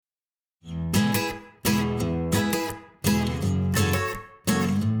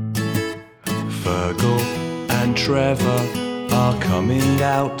Fearghal and Trevor are coming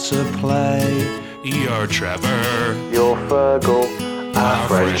out to play. You're Trevor, you're Fearghal, our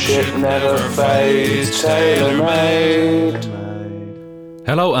friendship never fades, tailor-made.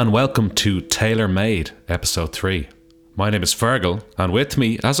 Hello and welcome to Tailor Made, episode 3. My name is Fearghal, and with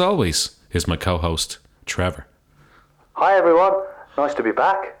me, as always, is my co-host, Trevor. Hi everyone, nice to be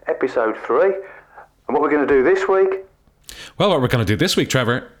back, episode 3. And what we're going to do this week? Well, what we're going to do this week,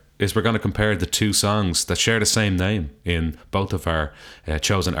 Trevor, is we're going to compare the two songs that share the same name in both of our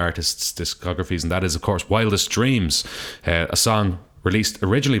chosen artists' discographies, and that is, of course, Wildest Dreams, a song released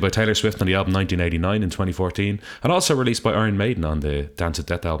originally by Taylor Swift on the album 1989 in 2014, and also released by Iron Maiden on the Dance of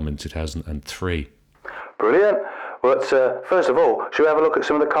Death album in 2003. Brilliant. Well, first of all, should we have a look at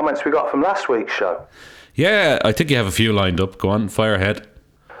some of the comments we got from last week's show? Yeah, I think you have a few lined up. Go on, fire ahead.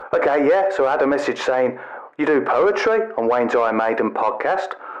 Okay, yeah, so I had a message saying, you do poetry on Wayne's Iron Maiden podcast.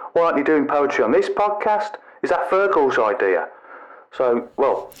 Why aren't you doing poetry on this podcast? Is that Fearghal's idea? So,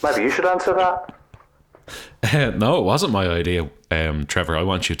 well, maybe you should answer that. No, it wasn't my idea, Trevor. I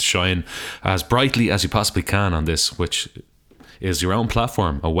want you to shine as brightly as you possibly can on this, which is your own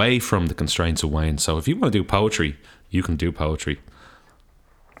platform, away from the constraints of Wayne. So if you want to do poetry, you can do poetry.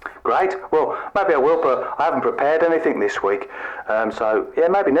 Great. Well, maybe I will, but I haven't prepared anything this week. So, yeah,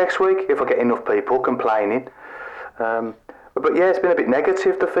 maybe next week if I get enough people complaining. But yeah, it's been a bit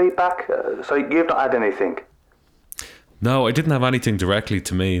negative, the feedback. So you've not had anything? No, I didn't have anything directly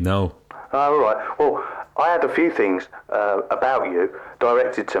to me, no. Oh, all right. Well, I had a few things about you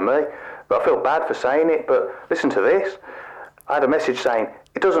directed to me, but I feel bad for saying it. But listen to this. I had a message saying,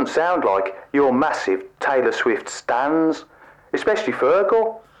 it doesn't sound like you're massive Taylor Swift stans, especially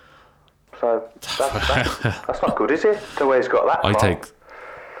Fearghal. So that's not good, is it? The way he's got that from. I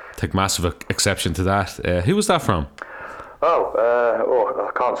take massive exception to that. Who was that from? I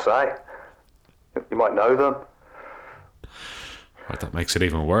can't say. You might know them. Right, that makes it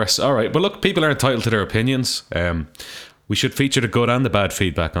even worse. All right, but look, people are entitled to their opinions. We should feature the good and the bad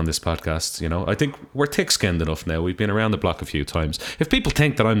feedback on this podcast. You know, I think we're thick-skinned enough now. We've been around the block a few times. If people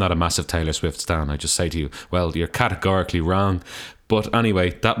think that I'm not a massive Taylor Swift stan, I just say to you, well, you're categorically wrong. But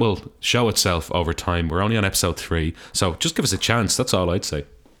anyway, that will show itself over time. We're only on episode 3, so just give us a chance. That's all I'd say.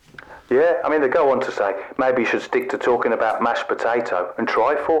 Yeah, I mean, they go on to say, maybe you should stick to talking about mashed potato and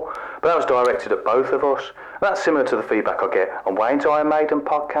trifle, but that was directed at both of us. And that's similar to the feedback I get on Wayne's Iron Maiden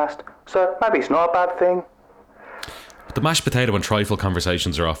podcast, so maybe it's not a bad thing. The mashed potato and trifle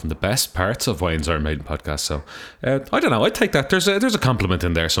conversations are often the best parts of Wayne's Iron Maiden podcast, so I don't know, I'd take that. There's a compliment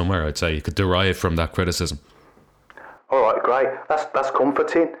in there somewhere, I'd say. You could derive from that criticism. All right, great. That's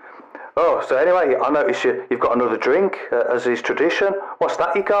comforting. Oh, so anyway, I notice you've got another drink, as is tradition. What's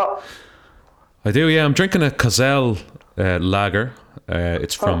that you got? I do, yeah. I'm drinking a Kozel lager.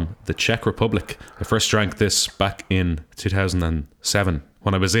 It's from the Czech Republic. I first drank this back in 2007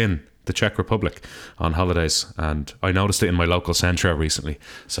 when I was in the Czech Republic on holidays, and I noticed it in my local Centra recently.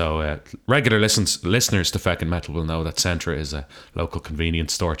 So regular listeners to Feckin' Metal will know that Centra is a local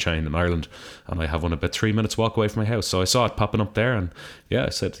convenience store chain in Ireland, and I have one about 3 minutes walk away from my house. So I saw it popping up there, and yeah, I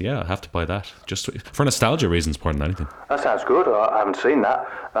said, yeah, I have to buy that, just for nostalgia reasons more than anything. That sounds good. I haven't seen that.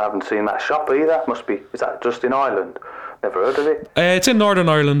 I haven't seen that shop either. Is that just in Ireland? Never heard of it. It's in Northern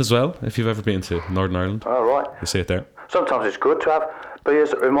Ireland as well, if you've ever been to Northern Ireland. Oh, right. You see it there. Sometimes it's good to have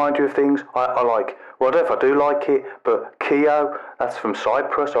beers that remind you of things. I like, well, I don't know if I do like it, but Keo, that's from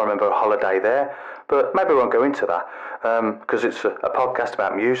Cyprus. I remember a holiday there. But maybe we won't go into that because it's a podcast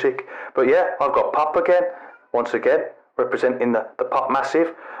about music. But yeah, I've got pop again, once again, representing the pop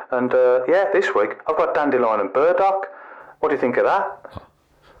massive. And yeah, this week I've got Dandelion and Burdock. What do you think of that?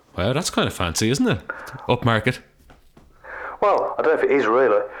 Well, that's kind of fancy, isn't it? Upmarket. Well, I don't know if it is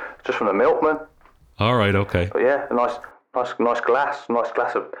really. It's just from the milkman. All right, okay. But yeah, a nice glass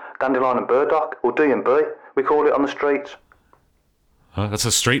of Dandelion and Burdock, or D&B, we call it on the streets. Oh, that's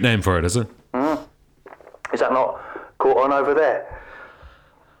a street name for it, is it? Is that not caught on over there?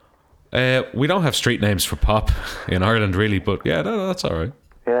 We don't have street names for pop in Ireland, really, but yeah, no, that's all right.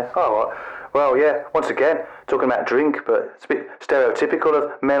 Yeah, all right. Well, yeah, once again, talking about drink, but it's a bit stereotypical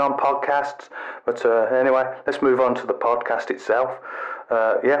of men on podcasts. But anyway, let's move on to the podcast itself.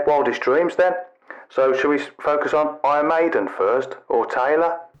 Yeah, Wildest Dreams then. So should we focus on Iron Maiden first, or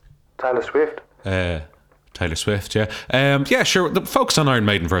Taylor Swift? Taylor Swift, yeah. Yeah, sure. Focus on Iron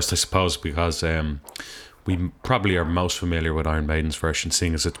Maiden first, I suppose, because we probably are most familiar with Iron Maiden's version,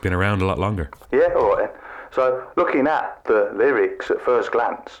 seeing as it's been around a lot longer. Yeah, all right then. So looking at the lyrics at first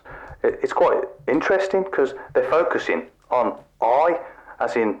glance, it's quite interesting because they're focusing on I,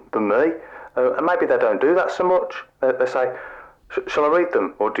 as in the me, and maybe they don't do that so much. They say, Shall I read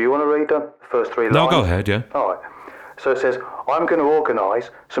them, or do you want to read them? The first three lines? No, go ahead, yeah. All right. So it says, I'm going to organise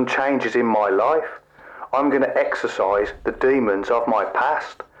some changes in my life. I'm going to exercise the demons of my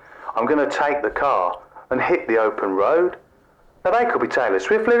past. I'm going to take the car and hit the open road. Now, they could be Taylor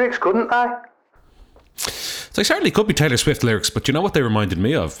Swift lyrics, couldn't they? They certainly could be Taylor Swift lyrics, but you know what they reminded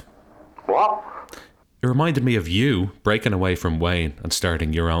me of? What? It reminded me of you breaking away from Wayne and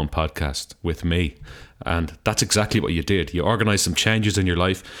starting your own podcast with me. And that's exactly what you did. You organised some changes in your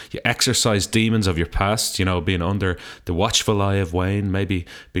life. You exorcised demons of your past, you know, being under the watchful eye of Wayne, maybe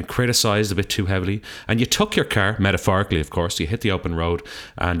being criticised a bit too heavily. And you took your car, metaphorically, of course, you hit the open road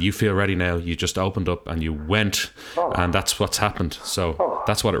and you feel ready now. You just opened up and you went. And that's what's happened. So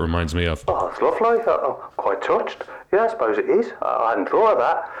that's what it reminds me of. Oh, it's lovely. I'm quite touched. Yeah, I suppose it is. I hadn't thought of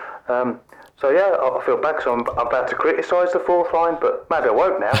that. So yeah, I feel bad because I'm about to criticise the fourth line, but maybe I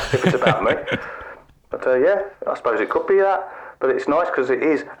won't now if it's about me. But yeah, I suppose it could be that. But it's nice because it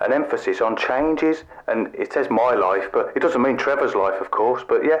is an emphasis on changes, and it says my life, but it doesn't mean Trevor's life, of course.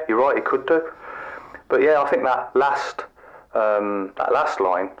 But yeah, you're right, it could do. But yeah, I think that last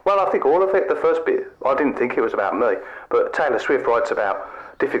line, well, I think all of it, the first bit, I didn't think it was about me. But Taylor Swift writes about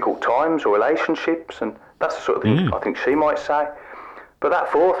difficult times or relationships, and that's the sort of thing I think she might say. But that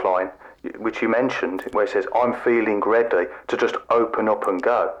fourth line, which you mentioned, where it says, I'm feeling ready to just open up and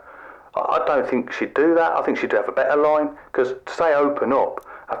go. I don't think she'd do that. I think she'd have a better line, because to say open up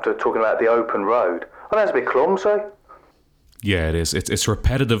after talking about the open road, I think that's a bit clumsy. Yeah, it is. It's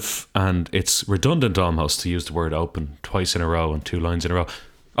repetitive and it's redundant almost to use the word open twice in a row and 2 lines in a row.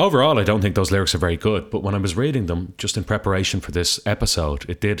 Overall, I don't think those lyrics are very good, but when I was reading them, just in preparation for this episode,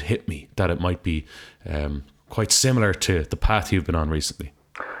 it did hit me that it might be quite similar to the path you've been on recently.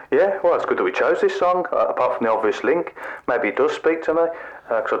 Yeah, well, it's good that we chose this song, apart from the obvious link. Maybe it does speak to me,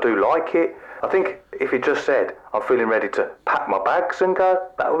 because I do like it. I think if it just said, I'm feeling ready to pack my bags and go,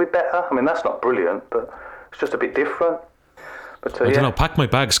 that would be better. I mean, that's not brilliant, but it's just a bit different. But I don't know, pack my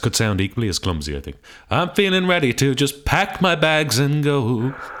bags could sound equally as clumsy, I think. I'm feeling ready to just pack my bags and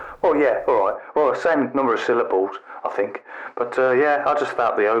go. Oh, yeah, all right. Well, same number of syllables, I think. But yeah, I just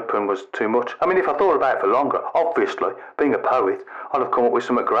felt the open was too much. I mean, if I thought about it for longer, obviously, being a poet, I'd have come up with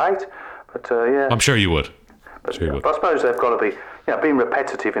something great. But yeah. I'm sure you would. But I suppose they've got to be, being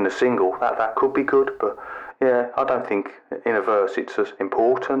repetitive in a single, that could be good. But yeah, I don't think in a verse it's as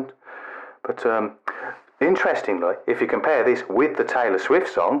important. But interestingly, if you compare this with the Taylor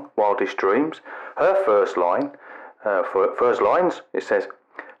Swift song, Wildest Dreams, her first line, first lines, it says,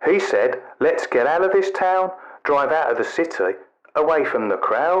 he said, let's get out of this town, drive out of the city, away from the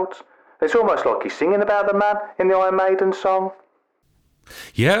crowds. It's almost like he's singing about the man in the Iron Maiden song.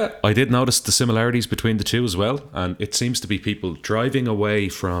 Yeah, I did notice the similarities between the two as well, and it seems to be people driving away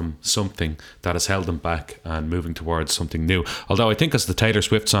from something that has held them back and moving towards something new. Although I think as the Taylor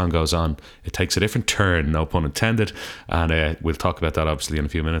Swift song goes on, it takes a different turn, no pun intended, and we'll talk about that obviously in a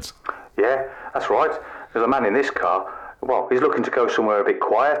few minutes. Yeah, that's right. There's a man in this car, well, he's looking to go somewhere a bit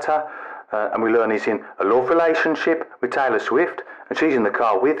quieter, and we learn he's in a love relationship with Taylor Swift, and she's in the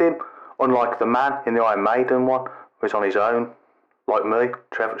car with him, unlike the man in the Iron Maiden one, who's on his own. Like me,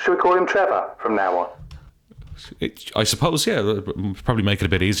 Trevor. Should we call him Trevor from now on? I suppose, yeah. Probably make it a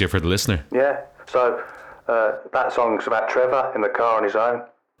bit easier for the listener. Yeah. So that song's about Trevor in the car on his own.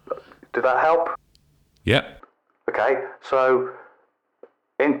 Did that help? Yeah. Okay. So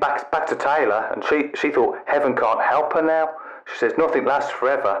back to Taylor, and she thought heaven can't help her now. She says nothing lasts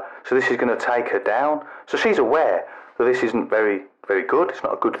forever, so this is going to take her down. So she's aware that this isn't very, very good. It's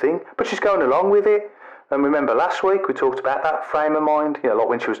not a good thing, but she's going along with it. And remember last week we talked about that frame of mind, like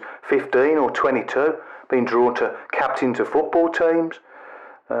when she was 15 or 22, being drawn to captain to football teams.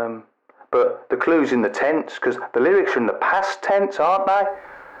 But the clue's in the tense, because the lyrics are in the past tense, aren't they?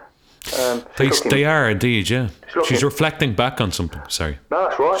 They are indeed, yeah. She's reflecting back on something, sorry. No,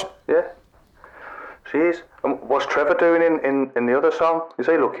 that's right, yeah. She is. And what's Trevor doing in the other song? Is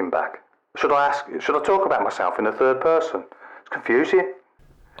he looking back? Should I talk about myself in the third person? It's confusing.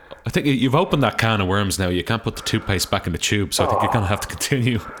 I think you've opened that can of worms now. You can't put the toothpaste back in the tube, so I think you're going to have to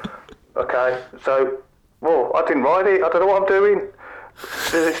continue. Okay, so, well, I didn't write it. I don't know what I'm doing.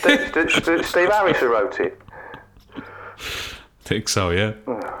 Steve Harris who wrote it? I think so, yeah.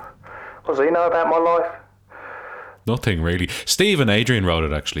 What does he know about my life? Nothing, really. Steve and Adrian wrote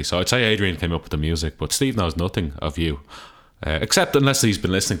it, actually. So I'd say Adrian came up with the music, but Steve knows nothing of you. Except unless he's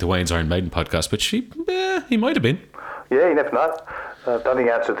been listening to Wayne's Iron Maiden podcast, which he might have been. Yeah, you never know. Don't think he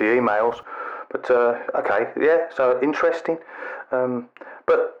answered the emails. But, okay, yeah, so interesting.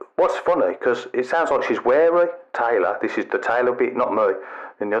 But what's funny, because it sounds like she's wary, Taylor. This is the Taylor bit, not me,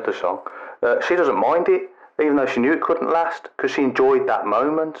 in the other song. She doesn't mind it. even though she knew it couldn't last, because she enjoyed that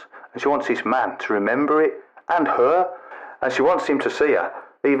moment, and she wants this man to remember it, and her, and she wants him to see her,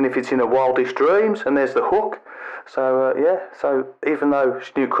 even if it's in her wildest dreams, and there's the hook. So, so even though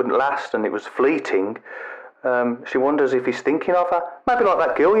she knew it couldn't last and it was fleeting, she wonders if he's thinking of her. Maybe like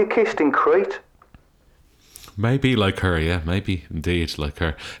that girl you kissed in Crete. Maybe like her, yeah, maybe indeed like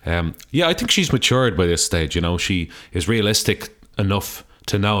her. I think she's matured by this stage, you know. She is realistic enough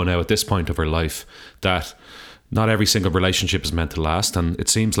to know now at this point of her life that not every single relationship is meant to last, and it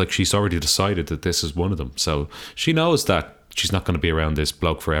seems like she's already decided that this is one of them. So she knows that she's not going to be around this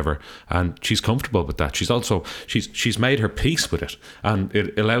bloke forever, and she's comfortable with that. She's made her peace with it, and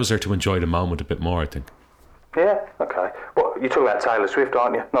it allows her to enjoy the moment a bit more, I think. Yeah, okay. Well, you're talking about Taylor Swift,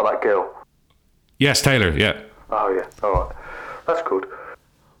 aren't you? Not that girl. Yes, Taylor, yeah. Oh, yeah, all right. That's good.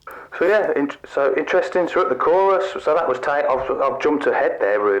 So, yeah, so interesting. So, at the chorus, so that was I've jumped ahead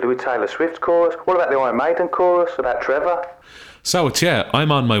there, really, with Taylor Swift's chorus. What about the Iron Maiden chorus, about Trevor? So, it's,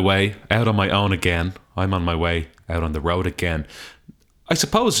 I'm on my way, out on my own again. I'm on my way, out on the road again. I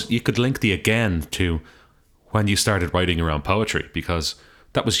suppose you could link the again to when you started writing your own poetry, because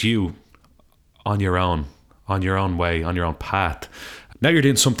that was you on your own way, on your own path. Now you're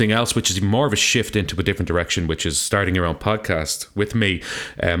doing something else, which is more of a shift into a different direction, which is starting your own podcast with me.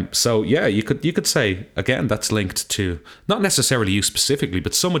 You could say, again, that's linked to not necessarily you specifically,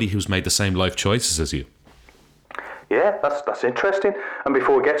 but somebody who's made the same life choices as you. Yeah, that's interesting. And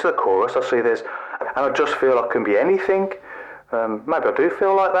before we get to the chorus, I see and I just feel I can be anything. Maybe I do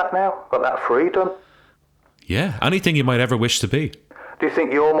feel like that now, got that freedom. Yeah, anything you might ever wish to be. Do you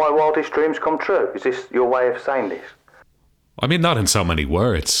think all my wildest dreams come true? Is this your way of saying this? I mean, not in so many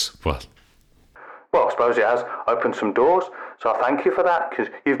words, but... Well, I suppose it has opened some doors, so I thank you for that, because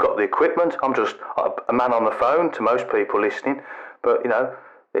you've got the equipment. I'm just a man on the phone to most people listening, but, you know,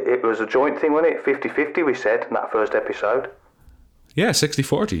 it was a joint thing, wasn't it? 50-50, we said, in that first episode. Yeah,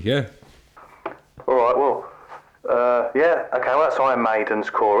 60-40, yeah. All right, well, okay, well, that's Iron Maiden's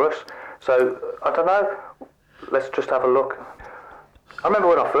chorus. So, I don't know, let's just have a look. I remember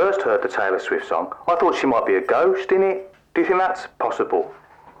when I first heard the Taylor Swift song, I thought she might be a ghost in it. Do you think that's possible?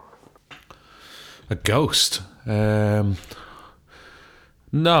 A ghost? No,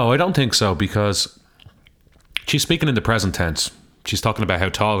 I don't think so, because she's speaking in the present tense. She's talking about how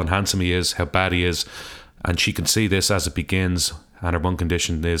tall and handsome he is, how bad he is, and she can see this as it begins, and her one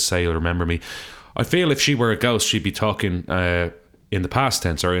condition is, say you'll remember me. I feel if she were a ghost, she'd be talking in the past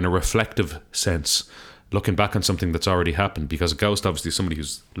tense, or in a reflective sense, looking back on something that's already happened, because a ghost obviously is somebody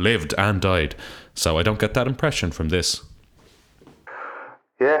who's lived and died. So I don't get that impression from this.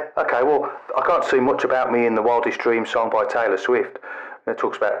 Yeah, okay, well, I can't see much about me in the Wildest Dreams song by Taylor Swift. It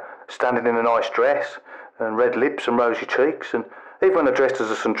talks about standing in a nice dress and red lips and rosy cheeks, and even when I dressed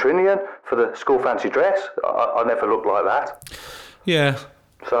as a centurion for the school fancy dress, I never looked like that. Yeah.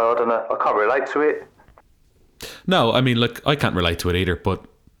 So I don't know, I can't relate to it. No, I mean, look, I can't relate to it either, but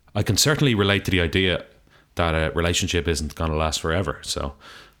I can certainly relate to the idea that a relationship isn't going to last forever. So,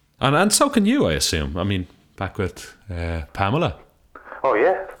 and so can you, I assume. I mean, back with Pamela. Oh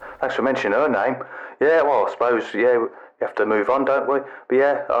yeah, thanks for mentioning her name. Yeah, well, I suppose, yeah, we have to move on, don't we? But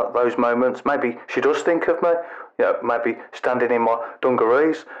yeah, those moments, maybe she does think of me, you know, maybe standing in my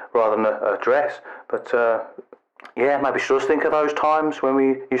dungarees rather than a dress. But yeah, maybe she does think of those times when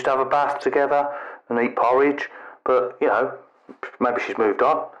we used to have a bath together and eat porridge. But, you know, maybe she's moved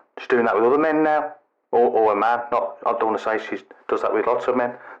on. She's doing that with other men now. Or a man. I don't want to say she does that with lots of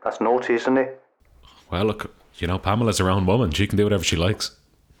men. That's naughty, isn't it? Well, look, you know, Pamela's her own woman. She can do whatever she likes.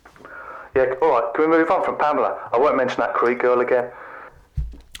 Yeah, all right. Can we move on from Pamela? I won't mention that Crete girl again.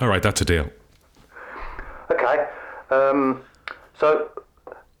 All right, that's a deal. Okay. So,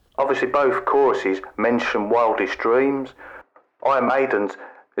 obviously both choruses mention Wildest Dreams. Iron Maiden's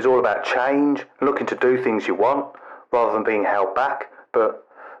is all about change and looking to do things you want rather than being held back. But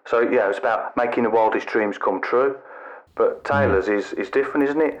so, yeah, it's about making the wildest dreams come true. But Taylor's is different,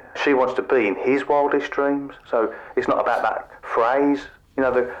 isn't it? She wants to be in his wildest dreams. So it's not about that phrase. You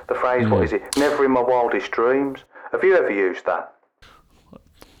know, the phrase, what is it? Never in my wildest dreams. Have you ever used that?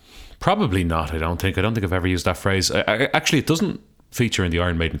 Probably not, I don't think. I don't think I've ever used that phrase. Actually, it doesn't feature in the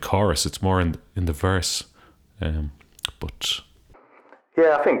Iron Maiden chorus. It's more in the verse. But...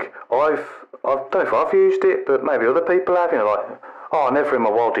 Yeah, I think I don't know if I've used it, but maybe other people have. You know, like, oh, never in my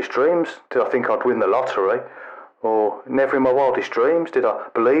wildest dreams did I think I'd win the lottery. Or never in my wildest dreams did I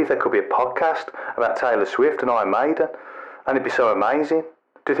believe there could be a podcast about Taylor Swift and Iron Maiden. And it'd be so amazing.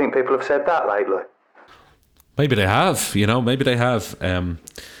 Do you think people have said that lately? Maybe they have, you know, maybe they have.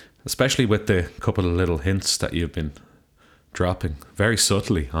 Especially with the couple of little hints that you've been dropping very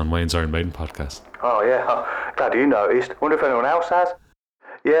subtly on Wayne's Iron Maiden podcast. Oh, yeah. Glad you noticed. Wonder if anyone else has.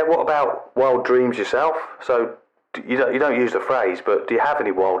 Yeah, what about wild dreams yourself? So, you don't use the phrase, but do you have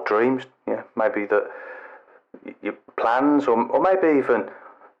any wild dreams? Yeah, maybe that your plans, or maybe even,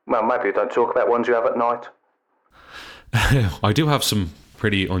 well, maybe you don't talk about ones you have at night. I do have some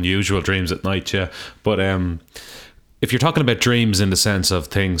pretty unusual dreams at night, yeah. But if you're talking about dreams in the sense of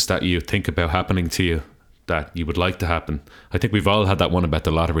things that you think about happening to you, that you would like to happen, I think we've all had that one about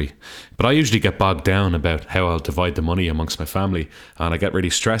the lottery. But I usually get bogged down about how I'll divide the money amongst my family, and I get really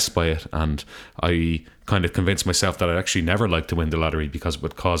stressed by it, and I kind of convince myself that I'd actually never like to win the lottery because it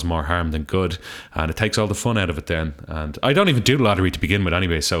would cause more harm than good, and it takes all the fun out of it then. And I don't even do the lottery to begin with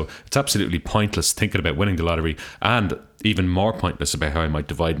anyway, so it's absolutely pointless thinking about winning the lottery, and even more pointless about how I might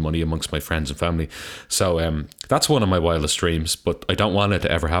divide money amongst my friends and family. So that's one of my wildest dreams, but I don't want it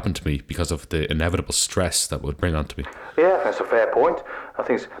to ever happen to me because of the inevitable stress that would bring onto me. Yeah, that's a fair point. I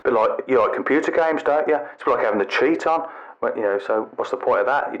think it's a bit like, you like computer games, don't you? It's a bit like having to cheat on. You know, so what's the point of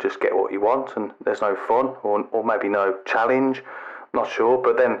that? You just get what you want and there's no fun, or maybe no challenge. I'm not sure,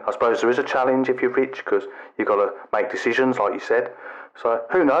 but then I suppose there is a challenge if you're rich, because you've got to make decisions, like you said. So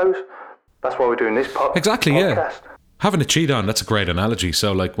who knows? That's why we're doing this Exactly, podcast. Yeah. Having a cheat on, that's a great analogy.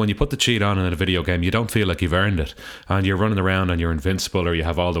 So like when you put the cheat on in a video game, you don't feel like you've earned it, and you're running around and you're invincible, or you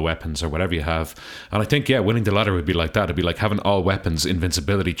have all the weapons or whatever you have. And I think, yeah, winning the lottery would be like that. It'd be like having all weapons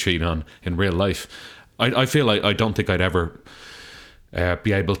invincibility cheat on in real life. I feel like I don't think I'd ever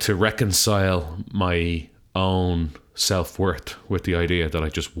be able to reconcile my own self-worth with the idea that I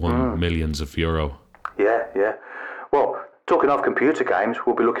just won millions of euro. Yeah. Well, talking of computer games,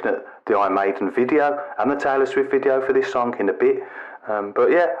 we'll be looking at the Iron Maiden video and the Taylor Swift video for this song in a bit.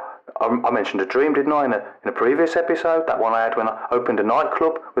 But yeah, I mentioned a dream, didn't I, in a previous episode? That one I had when I opened a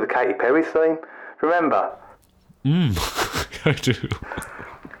nightclub with a Katy Perry theme. Remember? I do.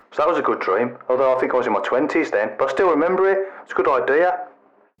 So that was a good dream, although I think I was in my 20s then, but I still remember it. It's a good idea.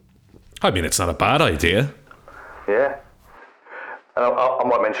 I mean, it's not a bad idea. Yeah. And I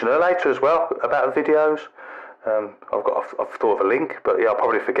might mention her later as well about the videos. I've thought of a link, but yeah, I'll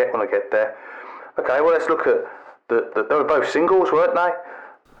probably forget when I get there. Okay, well, let's look at they were both singles, weren't they?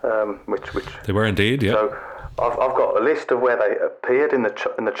 Which they were indeed, yeah. So I've got a list of where they appeared in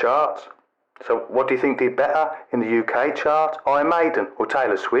the charts. So what do you think did better in the UK chart, Iron Maiden or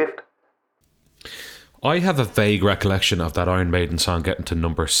Taylor Swift? I have a vague recollection of that Iron Maiden song getting to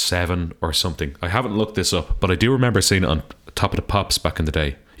number 7 or something. I haven't looked this up, but I do remember seeing it on Top of the Pops back in the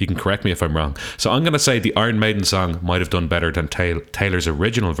day. You can correct me if I'm wrong. So I'm going to say the Iron Maiden song might have done better than Taylor's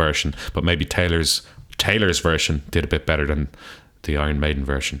original version, but maybe Taylor's version did a bit better than the Iron Maiden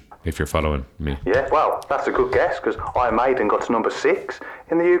version, if you're following me. Yeah, well, that's a good guess, because Iron Maiden got to number 6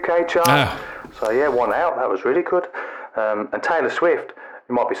 in the UK chart. So yeah, 1 out. That was really good. And Taylor Swift,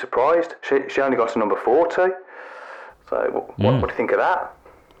 you might be surprised, she only got to number 40. So what do you think of that?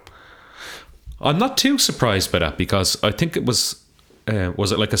 I'm not too surprised by that, because I think it was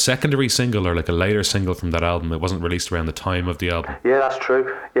it like a secondary single or like a later single from that album? It wasn't released around the time of the album. Yeah, that's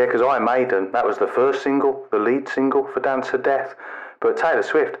true. Yeah, because Iron Maiden, that was the first single, the lead single for Dance to Death. But Taylor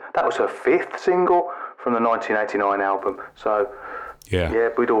Swift, that was her 5th single from the 1989 album. So yeah,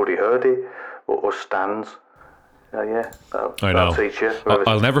 we'd already heard it, or Stans. Yeah, I know. That'll teach you.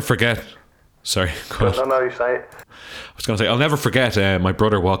 I'll never forget. Sorry, go ahead. No, you say it. I was going to say, I'll never forget my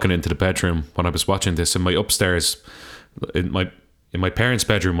brother walking into the bedroom when I was watching this in my upstairs, in my parents'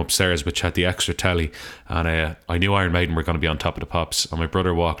 bedroom upstairs, which had the extra telly, and I knew Iron Maiden were going to be on Top of the Pops, and my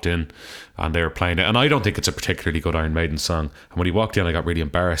brother walked in and they were playing it, and I don't think it's a particularly good Iron Maiden song, and when he walked in I got really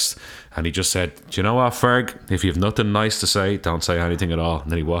embarrassed, and he just said, do you know what, Ferg, if you've nothing nice to say, don't say anything at all, and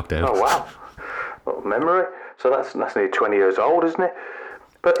then he walked out. Oh wow, what memory. So that's nearly 20 years old, isn't it?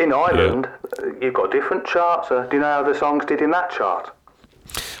 But in Ireland, you've got different charts. Do you know how the songs did in that chart?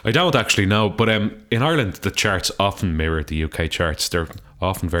 I don't actually know, but in Ireland the charts often mirror the UK charts. They're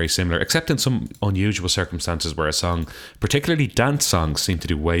often very similar, except in some unusual circumstances where a song, particularly dance songs, seem to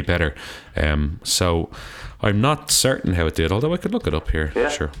do way better. So I'm not certain how it did, although I could look it up here. Yeah.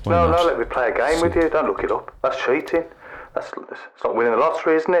 Sure. No, let me play a game with you. Don't look it up. That's cheating. It's not winning the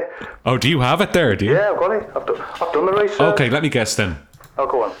lottery, isn't it? Oh, do you have it there? Do you? Yeah, I've got it. I've done the research. Okay, let me guess then. Oh,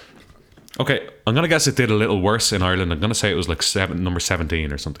 go on. Okay, I'm going to guess it did a little worse in Ireland. I'm going to say it was like number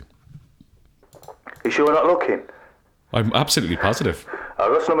 17 or something. You sure you're not looking? I'm absolutely positive.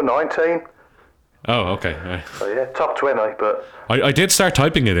 Oh, that's number 19. Oh, okay. Right. So yeah, top 20, but... I did start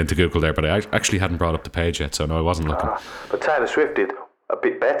typing it into Google there, but I actually hadn't brought up the page yet, so no, I wasn't looking. But Taylor Swift did a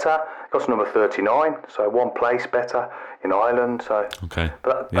bit better. Got to number 39, so 1 place better in Ireland. So okay.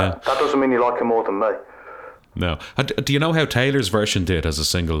 But that doesn't mean you like her more than me. No. Do you know how Taylor's version did as a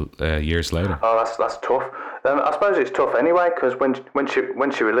single years later? Oh, that's tough. I suppose it's tough anyway, because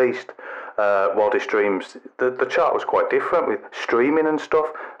when she released Wildest Dreams, the chart was quite different with streaming and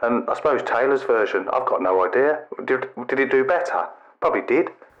stuff. And I suppose Taylor's version, I've got no idea. Did it do better? Probably did.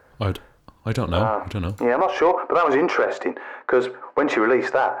 I don't know. I don't know. Yeah, I'm not sure, but that was interesting because when she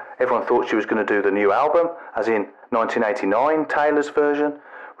released that, everyone thought she was going to do the new album, as in 1989 Taylor's version,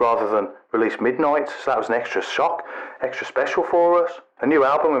 rather than release Midnight. So that was an extra shock, extra special for us. A new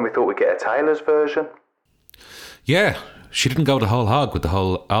album when we thought we'd get a Taylor's version. Yeah, she didn't go the whole hog with the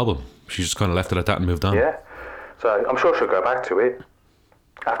whole album. She just kind of left it at that and moved on. Yeah, so I'm sure she'll go back to it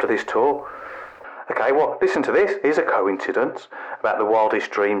after this tour. Okay, well, listen to this. Here's a coincidence about the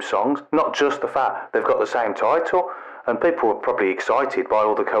Wildest Dreams songs. Not just the fact they've got the same title, and people were probably excited by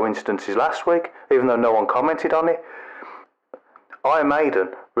all the coincidences last week, even though no one commented on it. Iron Maiden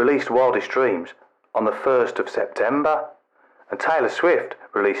released Wildest Dreams on the 1st of September, and Taylor Swift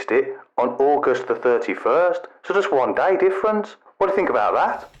released it on August the 31st, so just 1 day difference. What do you think about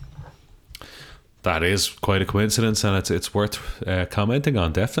that? That is quite a coincidence, and it's worth commenting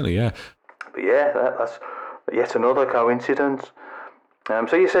on, definitely, yeah. But yeah, that's yet another coincidence.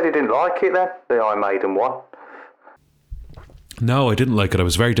 So you said you didn't like it then, the Iron Maiden one? No, I didn't like it. I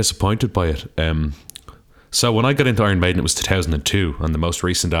was very disappointed by it. So when I got into Iron Maiden, it was 2002, and the most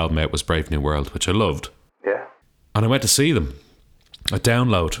recent album out was Brave New World, which I loved. Yeah. And I went to see them at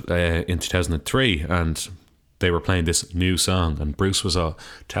Download in 2003, and they were playing this new song, and Bruce was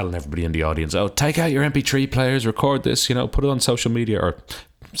telling everybody in the audience, "Oh, take out your MP3 players, record this, put it on social media," or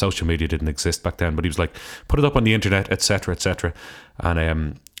social media didn't exist back then, but he was like, put it up on the internet, etc., etc.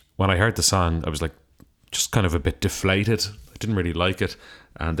 And when I heard the song, I was like, just kind of a bit deflated. I didn't really like it.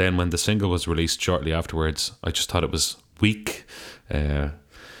 And then when the single was released shortly afterwards, I just thought it was weak, kind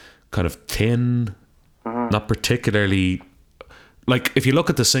of thin, not particularly. Like, if you look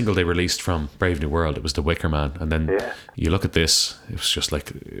at the single they released from Brave New World, it was The Wicker Man, and then you look at this, it was just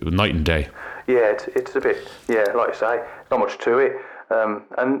like night and day. Yeah, it's a bit, like you say, not much to it.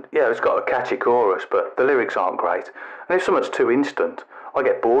 And yeah, it's got a catchy chorus, but the lyrics aren't great. And if something's too instant, I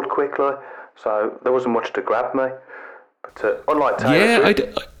get bored quickly, so there wasn't much to grab me. But unlike Taylor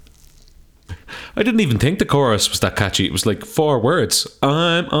Swift, I didn't even think the chorus was that catchy. It was like 4 words.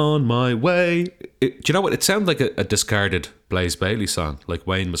 I'm on my way. Do you know what? It sounded like a discarded Blaze Bayley song, like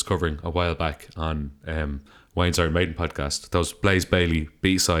Wayne was covering a while back on Wayne's Iron Maiden podcast. Those Blaze Bayley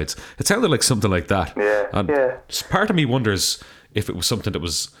B-sides. It sounded like something like that. Yeah. Part of me wonders if it was something that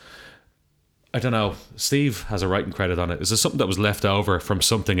was, I don't know, Steve has a writing credit on it. Is there something that was left over from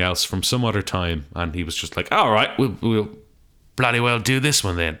something else, from some other time, and he was just like, all right, we'll bloody well do this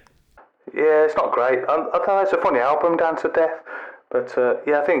one then. Yeah, it's not great. I thought it's a funny album, Down to Death. But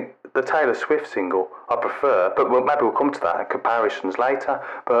I think the Taylor Swift single I prefer, but maybe we'll come to that in comparisons later.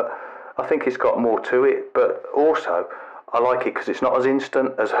 But I think it's got more to it. But also, I like it because it's not as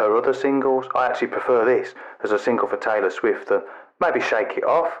instant as her other singles. I actually prefer this as a single for Taylor Swift than maybe Shake It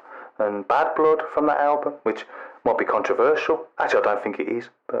Off and Bad Blood from that album, which might be controversial. Actually, I don't think it is,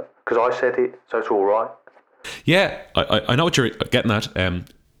 but because I said it, so it's all right. Yeah, I know what you're getting at.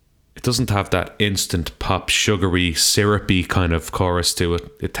 It doesn't have that instant pop, sugary, syrupy kind of chorus to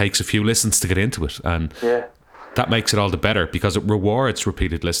it. It takes a few listens to get into it, and that makes it all the better because it rewards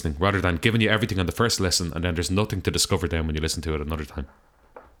repeated listening rather than giving you everything on the first listen and then there's nothing to discover then when you listen to it another time.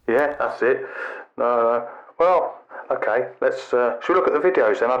 Yeah, that's it. No. Well, okay, should we look at the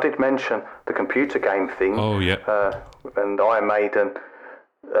videos then? I did mention the computer game thing. Oh, yeah. And Iron Maiden,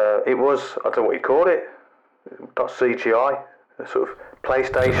 it was, I don't know what you call it, not CGI, sort of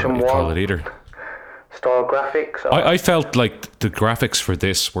PlayStation 1 either. Style graphics. I felt like the graphics for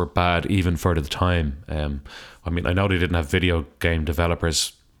this were bad even for the time. I mean, I know they didn't have video game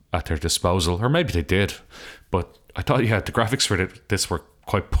developers at their disposal, or maybe they did, but I thought, the graphics for this were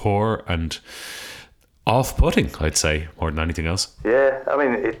quite poor and off-putting, I'd say, more than anything else. Yeah, I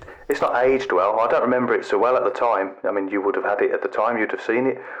mean, it's not aged well. I don't remember it so well at the time. I mean, you would have had it at the time, you'd have seen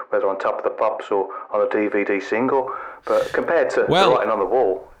it, whether on Top of the Pops or on a DVD single. But compared to the writing on the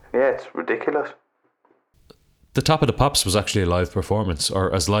wall, it's ridiculous. The Top of the Pops was actually a live performance,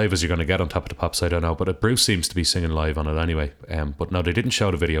 or as live as you're going to get on Top of the Pops, I don't know. But Bruce seems to be singing live on it anyway. But no, they didn't show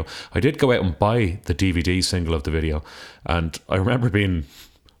the video. I did go out and buy the DVD single of the video, and I remember being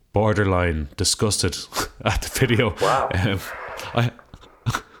borderline disgusted at the video. Wow.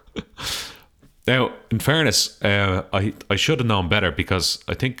 Now, in fairness, I should have known better because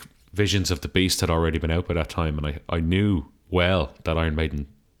I think Visions of the Beast had already been out by that time, and I knew well that Iron Maiden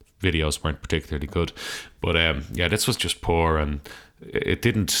videos weren't particularly good. But this was just poor, and it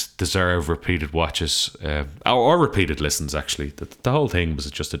didn't deserve repeated watches or repeated listens. Actually, the whole thing was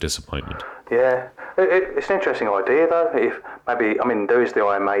just a disappointment. Yeah, it's an interesting idea though. If maybe, I mean, there is the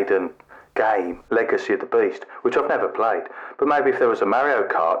Iron Maiden game, Legacy of the Beast, which I've never played. But maybe if there was a Mario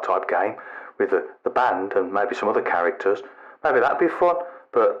Kart type game with the band and maybe some other characters, maybe that'd be fun.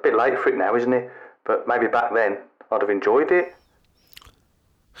 But a bit late for it now, isn't it? But maybe back then I'd have enjoyed it.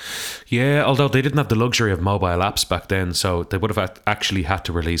 Yeah, although they didn't have the luxury of mobile apps back then, so they would have actually had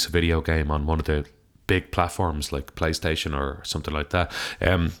to release a video game on one of the big platforms like PlayStation or something like that.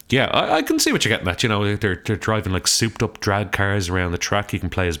 Yeah, I can see what you're getting at. You know, they're driving like souped up drag cars around the track. You can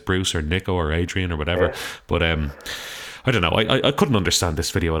play as Bruce or Nico or Adrian or whatever. Yeah. But I don't know. I couldn't understand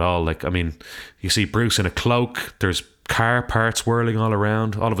this video at all. Like, I mean, you see Bruce in a cloak. There's car parts whirling all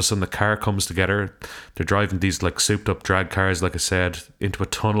around. All of a sudden the car comes together. They're driving these like souped up drag cars, like I said, into a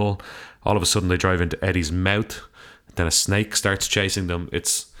tunnel. All of a sudden they drive into Eddie's mouth. Then a snake starts chasing them.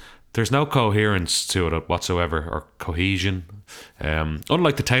 There's no coherence to it whatsoever, or cohesion.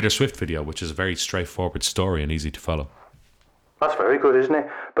 Unlike the Taylor Swift video, which is a very straightforward story and easy to follow. That's very good, isn't it?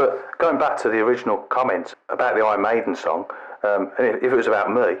 But going back to the original comments about the Iron Maiden song, if it was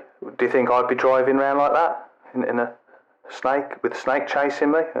about me, do you think I'd be driving around like that in a snake, with a snake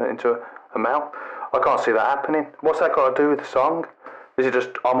chasing me into a mouth? I can't see that happening. What's that got to do with the song? Is it just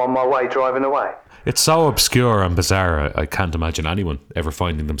I'm on my way driving away? It's so obscure and bizarre, I can't imagine anyone ever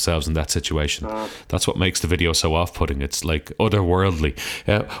finding themselves in that situation. That's what makes the video so off-putting. It's like otherworldly.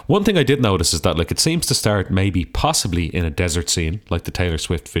 One thing I did notice is that like it seems to start maybe possibly in a desert scene, like the Taylor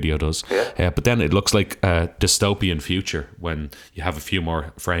Swift video does. Yeah. But then it looks like a dystopian future when you have a few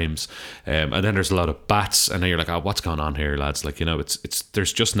more frames. And then there's a lot of bats, and then you're like, oh, what's going on here, lads? Like, you know, it's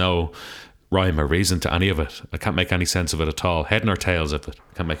there's just no rhyme or reason to any of it. I can't make any sense of it at all. Head nor tails of it.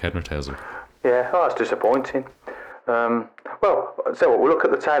 I can't make head nor tails of it. Yeah, that's disappointing. Well, so what, we'll look at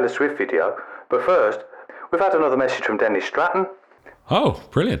the Taylor Swift video, but first, we've had another message from Dennis Stratton. Oh,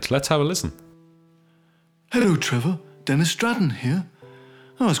 brilliant. Let's have a listen. Hello, Trevor. Dennis Stratton here.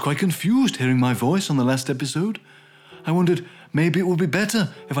 I was quite confused hearing my voice on the last episode. I wondered maybe it would be better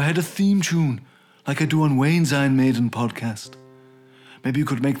if I had a theme tune, like I do on Wayne's Iron Maiden podcast. Maybe you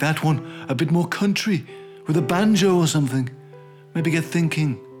could make that one a bit more country, with a banjo or something. Maybe get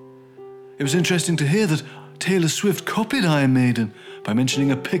thinking. It was interesting to hear that Taylor Swift copied Iron Maiden by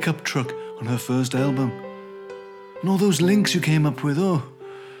mentioning a pickup truck on her first album. And all those links you came up with, oh,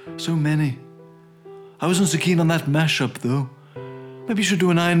 so many. I wasn't so keen on that mashup though. Maybe you should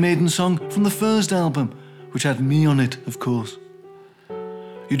do an Iron Maiden song from the first album, which had me on it, of course.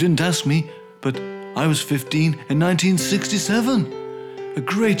 You didn't ask me, but I was 15 in 1967. A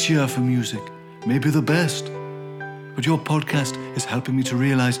great year for music, maybe the best. But your podcast is helping me to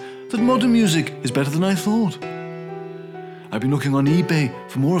realise that modern music is better than I thought. I've been looking on eBay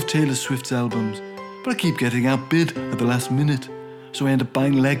for more of Taylor Swift's albums, but I keep getting outbid at the last minute, so I end up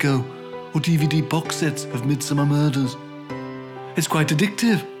buying Lego or DVD box sets of Midsummer Murders. It's quite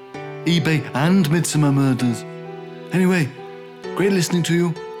addictive, eBay and Midsummer Murders. Anyway, great listening to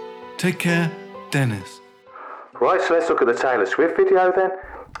you. Take care, Dennis. Right, so let's look at the Taylor Swift video then.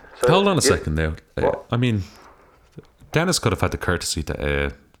 So, hold on a second there. What? I mean, Dennis could have had the courtesy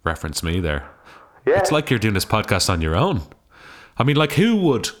to reference me there. Yeah. It's like you're doing this podcast on your own. I mean, like, who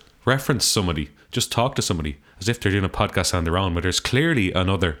would reference somebody, just talk to somebody as if they're doing a podcast on their own, where there's clearly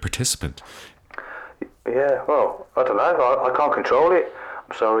another participant? Yeah, well, I don't know. I can't control it.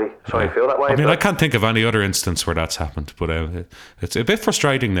 I'm sorry you feel that way. I mean, I can't think of any other instance where that's happened, but it's a bit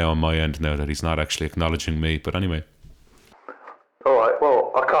frustrating now on my end now that he's not actually acknowledging me. But anyway. All right,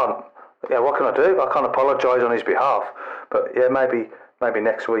 well, I can't. Yeah, what can I do? I can't apologise on his behalf. But yeah, maybe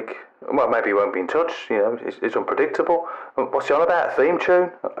next week. Well, maybe he won't be in touch. You know, it's unpredictable. What's he on about? A theme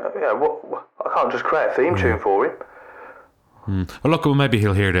tune? Yeah, I can't just create a theme tune for him. Well, look, well, maybe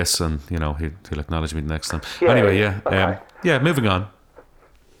he'll hear this and, you know, he'll acknowledge me the next time. Yeah, anyway, yeah. Okay. Moving on.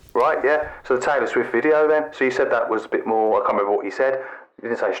 Right, yeah. So the Taylor Swift video then. So you said that was a bit more, I can't remember what you said. You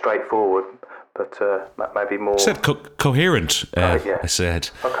didn't say straightforward, but maybe more... I said coherent, yeah. I said.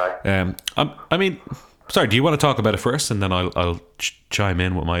 Okay. I mean, sorry, do you want to talk about it first and then I'll chime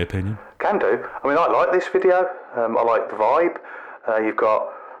in with my opinion? Can do. I mean, I like this video. I like the vibe. You've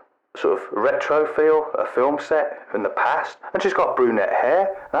got sort of retro feel, a film set in the past, and she's got brunette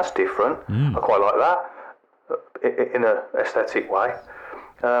hair. That's different. I quite like that in an aesthetic way.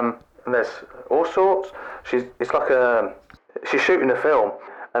 And there's all sorts. She's shooting a film,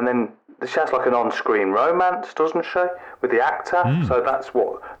 and then she has like an on-screen romance, doesn't she, with the actor? So that's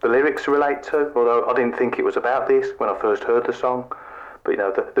what the lyrics relate to. Although I didn't think it was about this when I first heard the song, but you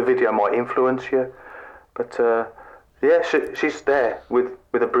know the video might influence you. But Yeah, she's there with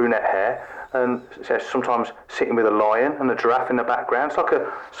her brunette hair, and she's sometimes sitting with a lion and a giraffe in the background. It's like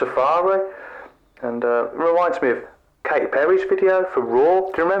a safari, and it reminds me of Katy Perry's video for Raw.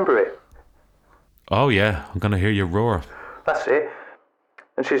 Do you remember it? Oh yeah, I'm gonna hear you roar. That's it.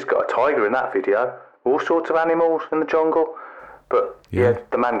 And she's got a tiger in that video, all sorts of animals in the jungle. But yeah,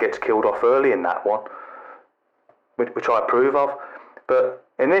 the man gets killed off early in that one, which I approve of. But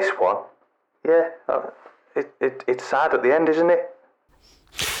in this one, yeah, it's sad at the end, isn't it?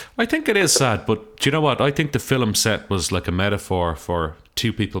 I think it is sad, but do you know what? I think the film set was like a metaphor for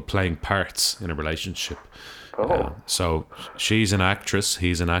two people playing parts in a relationship. So she's an actress,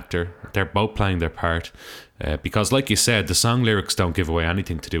 he's an actor. They're both playing their part. Because like you said, the song lyrics don't give away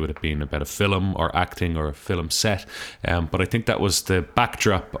anything to do with it being about a film or acting or a film set. But I think that was the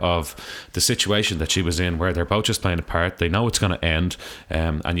backdrop of the situation that she was in, where they're both just playing a part. They know it's going to end.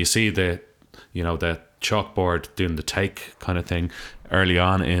 And you see the chalkboard doing the take kind of thing early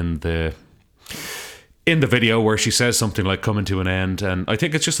on in the video, where she says something like coming to an end, and I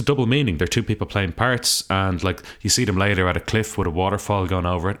think it's just a double meaning. They're two people playing parts, and like you see them later at a cliff with a waterfall going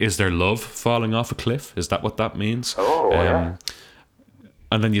over it. Is there love falling off a cliff? Is that what that means? Yeah.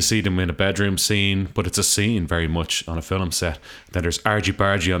 And then you see them in a bedroom scene, but it's a scene very much on a film set. Then there's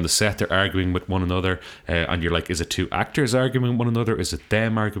argy-bargy on the set. They're arguing with one another. And you're like, is it two actors arguing with one another? Is it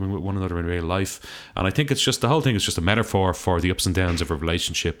them arguing with one another in real life? And I think it's just, the whole thing is just a metaphor for the ups and downs of a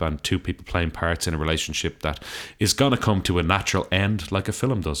relationship and two people playing parts in a relationship that is going to come to a natural end, like a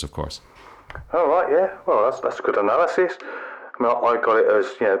film does, of course. Oh, right, yeah. Well, that's good analysis. I mean, I got it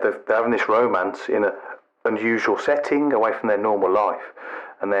as, they're having this romance in an unusual setting away from their normal life.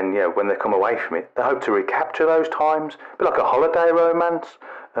 And then, when they come away from it, they hope to recapture those times. A bit like a holiday romance,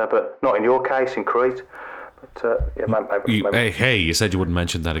 but not in your case, in Crete. But, maybe. Hey, you said you wouldn't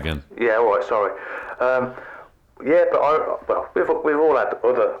mention that again. Yeah, all right, sorry. But we've all had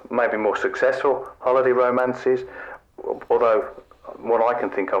other, maybe more successful holiday romances, although one I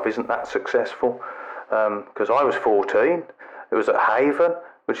can think of isn't that successful. Because I was 14, it was at Haven,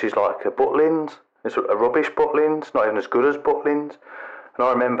 which is like a Butlins. It's a rubbish Butlins, not even as good as Butlins. And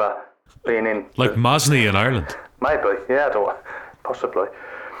I remember being in... Like Mosney in Ireland? Maybe, yeah, possibly.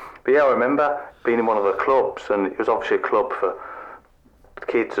 But yeah, I remember being in one of the clubs, and it was obviously a club for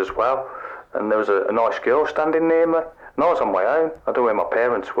kids as well. And there was a nice girl standing near me, and I was on my own. I don't know where my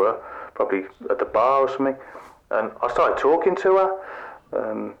parents were, probably at the bar or something. And I started talking to her.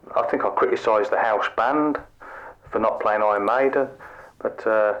 I think I criticised the house band for not playing Iron Maiden, but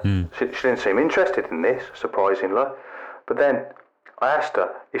she didn't seem interested in this, surprisingly. But then I asked her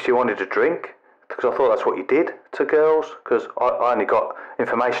if she wanted a drink, because I thought that's what you did to girls, because I only got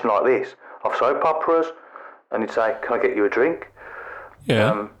information like this off soap operas, and he'd say, can I get you a drink?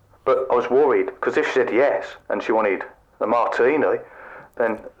 Yeah. But I was worried, because if she said yes, and she wanted a martini,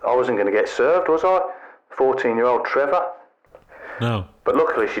 then I wasn't going to get served, was I? 14-year-old Trevor. No. But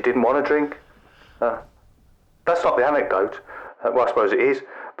luckily she didn't want a drink. That's not the anecdote. Well, I suppose it is.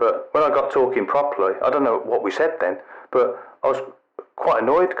 But when I got talking properly, I don't know what we said then, but I was quite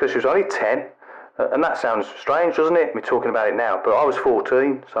annoyed because she was only 10. And that sounds strange, doesn't it, me talking about it now? But I was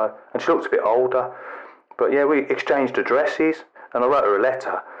 14, and she looked a bit older. But yeah, we exchanged addresses, and I wrote her a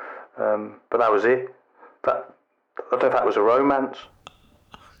letter. But that was it. I don't know if that was a romance.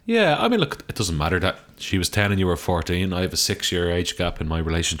 Yeah, I mean, look, it doesn't matter that she was 10 and you were 14. I have a 6-year age gap in my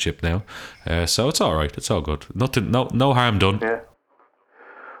relationship now. So it's all right. It's all good. No harm done. Yeah.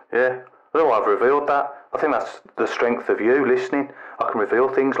 I don't know why I've revealed that. I think that's the strength of you listening. I can reveal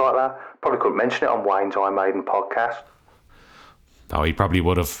things like that. Probably couldn't mention it on Wayne's Iron Maiden podcast. No, he probably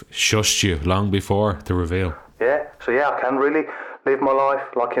would have shushed you long before the reveal. Yeah, so yeah, I can really live my life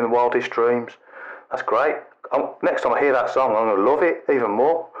like in the Wildest Dreams. That's great. Next time I hear that song, I'm going to love it even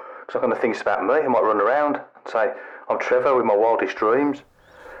more. Because I'm going to think it's about me. I might run around and say, I'm Trevor with my wildest dreams.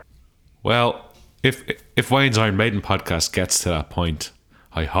 Well, if Wayne's Iron Maiden podcast gets to that point,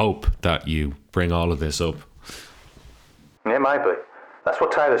 I hope that you bring all of this up. Yeah, maybe. That's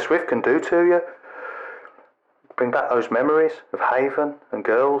what Taylor Swift can do to you. Bring back those memories of Haven and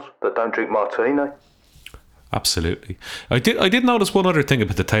girls that don't drink martini. Absolutely. I did notice one other thing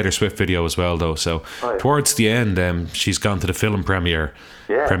about the Taylor Swift video as well, though. So towards the end, she's gone to the film premiere,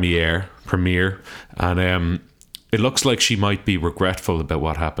 and it looks like she might be regretful about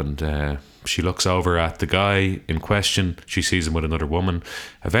what happened. She looks over at the guy in question. She sees him with another woman.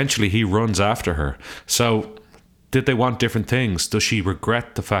 Eventually, he runs after her. So did they want different things? Does she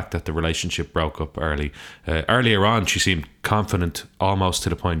regret the fact that the relationship broke up early? Earlier on, she seemed confident, almost to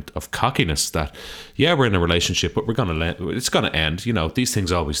the point of cockiness, that yeah, we're in a relationship, but it's gonna end. You know, these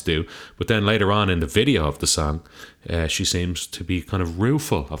things always do. But then later on in the video of the song, she seems to be kind of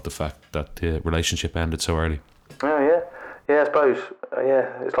rueful of the fact that the relationship ended so early. Oh yeah. I suppose.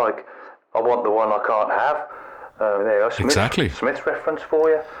 It's like I want the one I can't have. There you go. Exactly. Smith's reference for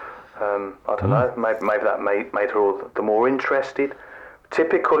you. I don't know. Maybe that made her all the more interested.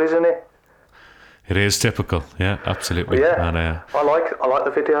 Typical, isn't it? It is typical. Yeah, absolutely. But yeah, And, I like the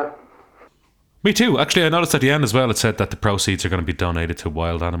video. me too. Actually, I noticed at the end as well, it said that the proceeds are going to be donated to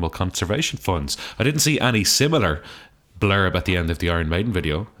wild animal conservation funds. I didn't see any similar blurb at the end of the Iron Maiden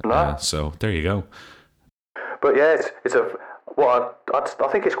video. No. So there you go. But yeah, it's a. Well, I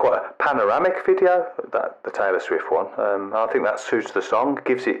think it's quite a panoramic video, the Taylor Swift one. I think that suits the song,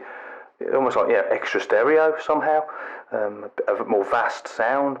 gives it almost like extra stereo somehow, a more vast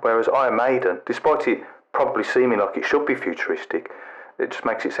sound. Whereas Iron Maiden, despite it probably seeming like it should be futuristic, it just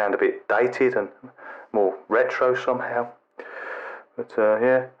makes it sound a bit dated and more retro somehow. But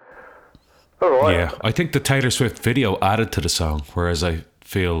yeah, all right. Yeah, I think the Taylor Swift video added to the song, whereas I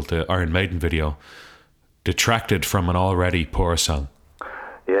feel the Iron Maiden video detracted from an already poor song.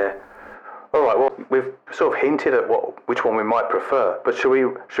 Yeah. All right. Well, we've sort of hinted at which one we might prefer, but should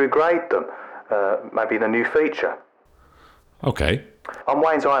we grade them? Maybe in a new feature. Okay. On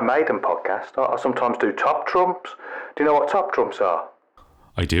Wayne's Iron Maiden podcast, I sometimes do top trumps. Do you know what top trumps are?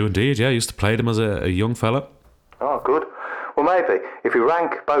 I do indeed. Yeah, I used to play them as a young fella. Oh, good. Well, maybe if we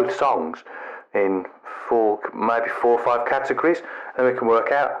rank both songs in maybe 4 or 5 categories, then we can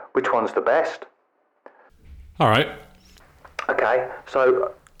work out which one's the best. All right. Okay,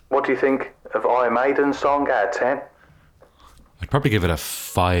 so what do you think of Iron Maiden's song out of 10? I'd probably give it a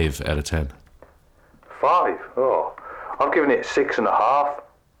 5 out of 10. 5? Oh, I've given it 6.5.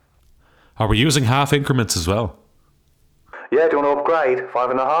 Are we using half increments as well? Yeah, do you want to upgrade?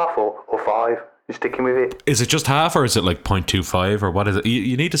 5.5 or 5? You sticking with it? Is it just half, or is it like 0.25, or what is it?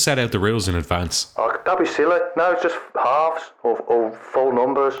 You need to set out the rules in advance. Oh, that'd be silly. No, it's just halves or full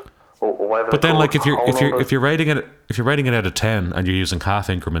numbers. Or whatever. But then, like, if you're rating it out of 10 and you're using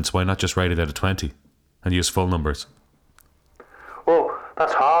half increments, why not just rate it out of 20 and use full numbers? Well,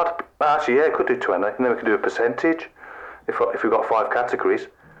 that's hard. Actually, yeah, I could do 20, and then we could do a percentage. If we've got 5 categories,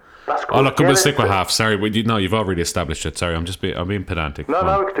 that's good. Oh look, we'll stick with half. Sorry, you've already established it. Sorry, I'm being pedantic.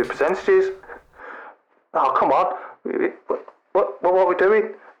 No, we could do percentages. Oh, come on. What are we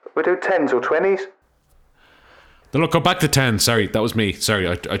doing? We do 10s or 20s. No, look, go back to 10. Sorry, that was me. Sorry,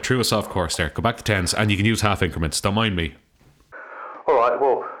 I threw us off course there. Go back to 10s, and you can use half increments. Don't mind me. All right,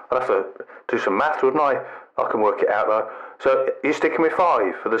 well, I'd have to do some math, wouldn't I? I can work it out, though. So, you're sticking with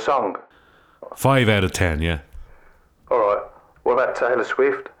 5 for the song? 5 out of 10, yeah. All right. What about Taylor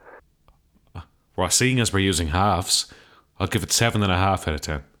Swift? Well, seeing as we're using halves, I'll give it 7.5 out of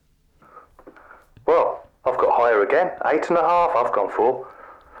 10. Well, I've got higher again. 8.5. I've gone for.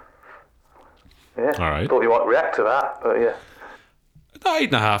 Yeah. All right. Thought you might react to that, but yeah.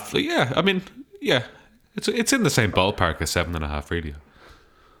 8.5. Yeah, I mean, yeah, it's in the same ballpark as 7.5, really.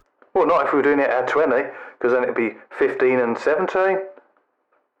 Well, not if we were doing it at 20, because then it'd be 15 and 17. I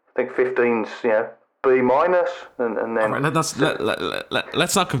think 15's, B minus, and then. All right,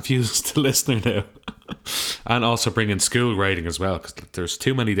 let's not confuse the listener now, and also bring in school rating as well, because there's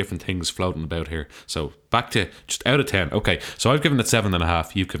too many different things floating about here. So back to just out of 10. Okay, so I've given it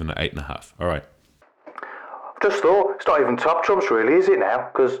 7.5. You've given it 8.5. All right. Just thought, it's not even top trumps really, is it now?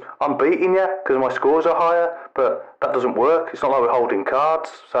 Because I'm beating you, because my scores are higher, but that doesn't work. It's not like we're holding cards,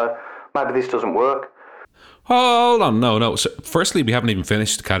 so maybe this doesn't work. Hold on, no. So firstly, we haven't even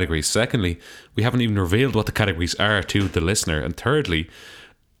finished the categories. Secondly, we haven't even revealed what the categories are to the listener. And thirdly,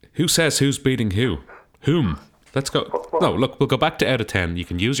 who says who's beating who? Whom? Let's go. No, look, we'll go back to out of 10. You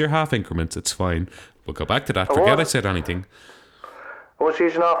can use your half increments, it's fine. We'll go back to that. Forget I said anything. I was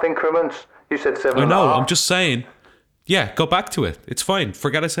using half increments. You said 7.5. I know, I'm just saying. Yeah, go back to it. It's fine.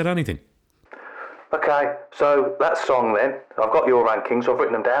 Forget I said anything. Okay, so that song then, I've got your rankings, I've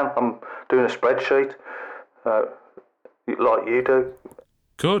written them down. I'm doing a spreadsheet, like you do.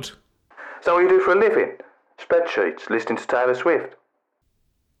 Good. Is that what you do for a living? Spreadsheets, listening to Taylor Swift?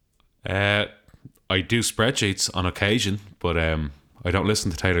 I do spreadsheets on occasion, but I don't listen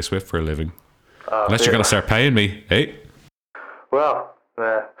to Taylor Swift for a living. Unless you're going to start paying me, hey? Well,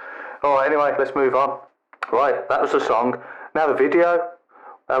 alright, anyway, let's move on. Right, that was the song. Now the video,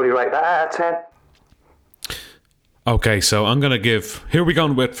 how would you rate that out of 10? Okay, so I'm going to give... Who are we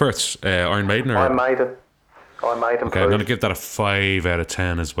going with first? Iron Maiden? Or? Iron Maiden, Okay, please. I'm going to give that a 5 out of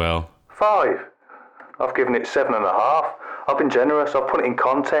 10 as well. 5? I've given it 7.5. I've been generous. I've put it in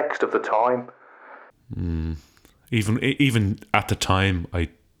context of the time. Even at the time, I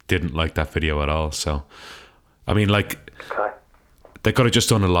didn't like that video at all. So, I mean, like, Okay. they could have just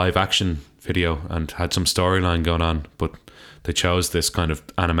done a live action video and had some storyline going on, but they chose this kind of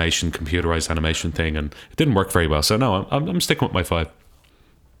computerized animation thing, and it didn't work very well. So no, I'm sticking with my 5.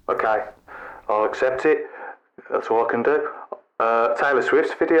 Okay. I'll accept it. That's all I can do. Taylor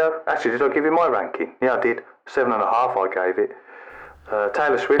Swift's video. Actually, did I give you my ranking? Yeah, I did. 7.5 I gave it.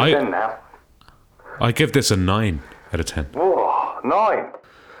 Taylor Swift then now. I give this a 9 out of 10. Whoa, 9.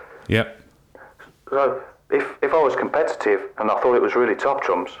 Yep. So, if I was competitive and I thought it was really top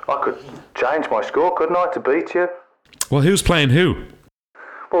trumps, I could change my score, couldn't I, to beat you? Well, who's playing who?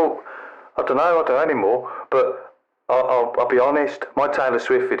 Well, I don't know anymore, but I'll be honest, my Taylor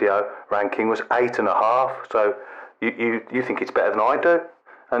Swift video ranking was 8.5, so you think it's better than I do.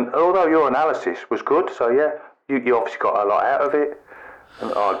 And although your analysis was good, so yeah, you obviously got a lot out of it,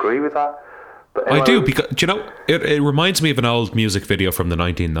 and I agree with that. But anyway, I do, because, you know, it reminds me of an old music video from the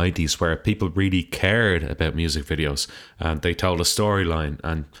 1990s where people really cared about music videos, and they told a storyline,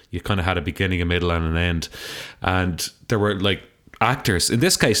 and you kind of had a beginning, a middle, and an end. And there were, like, actors. In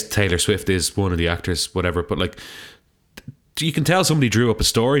this case, Taylor Swift is one of the actors, whatever, but, like, you can tell somebody drew up a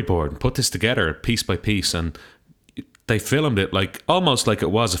storyboard and put this together piece by piece, and they filmed it like almost like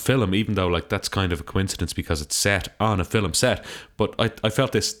it was a film, even though like that's kind of a coincidence because it's set on a film set. But I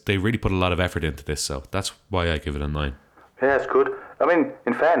felt they really put a lot of effort into this, so that's why I give it a 9. Yeah, it's good. I mean,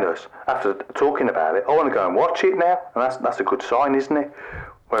 in fairness, after talking about it, I want to go and watch it now, and that's a good sign, isn't it?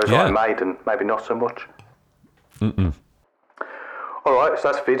 Whereas Iron Maiden, maybe not so much. All right,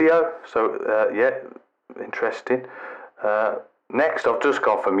 so that's video. So yeah, interesting. Next, I've just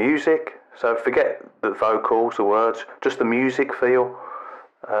gone for music. So forget the vocals, the words, just the music feel.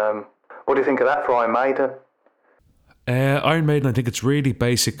 What do you think of that for Iron Maiden? Iron Maiden, I think it's really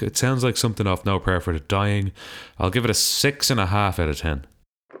basic. It sounds like something off No Prayer for the Dying. I'll give it a 6.5 out of 10.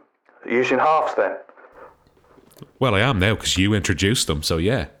 Using halves then? Well, I am now because you introduced them, so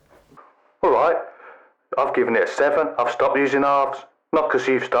yeah. All right. I've given it a 7. I've stopped using halves. Not because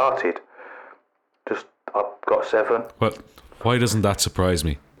you've started. Just, I've got a 7. Well, why doesn't that surprise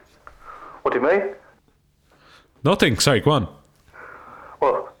me? What do you mean? Nothing. Sorry, go on.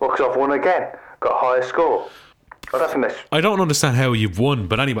 Well, because I've won again. Got a higher score. I don't think that's... I don't understand how you've won,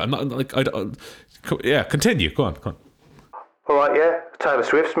 but anyway, I'm not like yeah, continue. Go on. All right, yeah. Taylor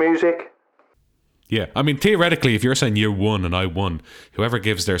Swift's music. Yeah, I mean, theoretically, if you're saying you won and I won, whoever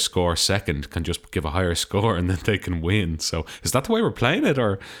gives their score second can just give a higher score and then they can win. So is that the way we're playing it,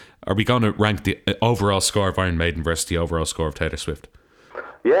 or are we going to rank the overall score of Iron Maiden versus the overall score of Taylor Swift?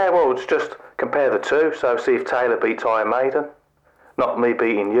 Yeah, well, it's just compare the two. So see if Taylor beats Iron Maiden. Not me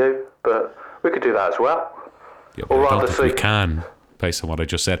beating you, but we could do that as well. Yeah, but I don't think we can, based on what I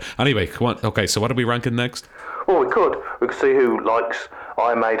just said. Anyway, come on. Okay, so what are we ranking next? Well, we could. We could see who likes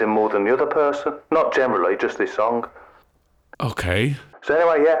Iron Maiden more than the other person. Not generally, just this song. Okay. So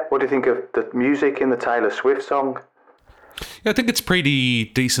anyway, yeah, what do you think of the music in the Taylor Swift song? Yeah, I think it's pretty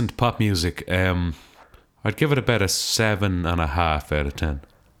decent pop music. I'd give it about a 7.5 out of 10.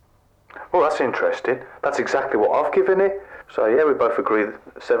 Well, that's interesting. That's exactly what I've given it. So yeah, we both agree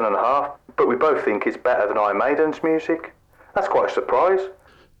 7.5, but we both think it's better than Iron Maiden's music. That's quite a surprise.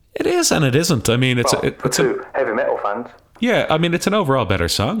 It is and it isn't. I mean, it's two heavy metal fans. Yeah, I mean, it's an overall better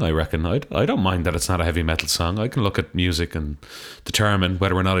song, I reckon. I don't mind that it's not a heavy metal song. I can look at music and determine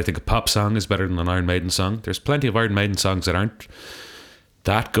whether or not I think a pop song is better than an Iron Maiden song. There's plenty of Iron Maiden songs that aren't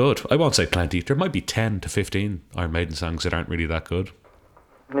that good. I won't say plenty. There might be 10 to 15 Iron Maiden songs that aren't really that good.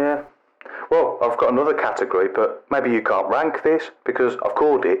 Yeah. Well, I've got another category, but maybe you can't rank this because I've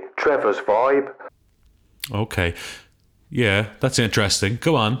called it Trevor's Vibe. Okay. Yeah, that's interesting.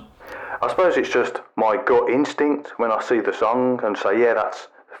 Go on. I suppose it's just my gut instinct when I see the song and say, yeah, that's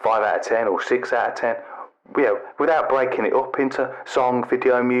 5 out of 10 or 6 out of 10. Yeah, without breaking it up into song,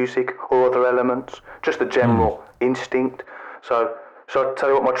 video, music or other elements. Just a general instinct. So I'll tell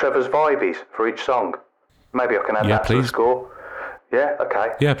you what my Trevor's Vibe is for each song. Maybe I can add that to the score. Yeah,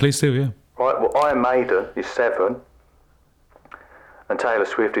 okay. Yeah, please do, yeah. Right, well, Iron Maiden is 7 and Taylor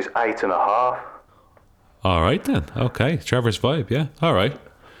Swift is 8.5. All right then. Okay, Trevor's Vibe, yeah. All right.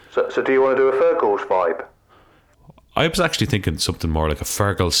 So do you want to do a Fearghal's Vibe? I was actually thinking something more like a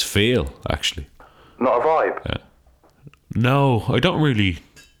Fearghal's Feel, actually. Not a vibe? Yeah. No, I don't really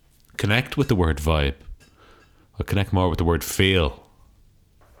connect with the word vibe. I connect more with the word feel.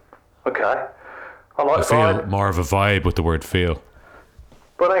 Okay. I like I feel vibe. more of a vibe with the word feel.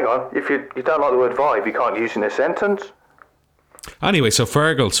 But hang on, if you don't like the word vibe, you can't use it in a sentence. Anyway, so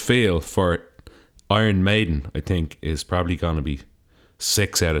Fearghal's Feel for Iron Maiden, I think, is probably going to be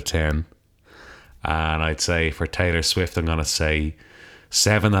 6 out of 10. And I'd say for Taylor Swift, I'm going to say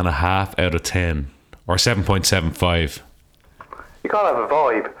 7.5 out of 10. Or 7.75. You can't have a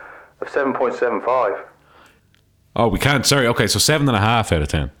vibe of 7.75. Oh, we can't. Sorry. Okay, so 7.5 out of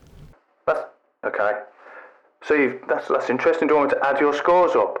 10. That's okay. So that's interesting. Do you want me to add your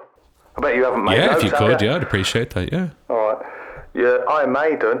scores up? I bet you haven't made Yeah, notes, if you have could, yeah, I'd appreciate that, yeah. All right. Yeah, Iron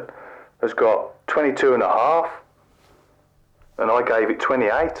Maiden has got 22.5, and I gave it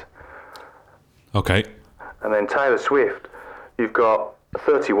 28. Okay. And then Taylor Swift, you've got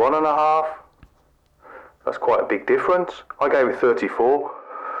 31.5. That's quite a big difference. I gave it 34.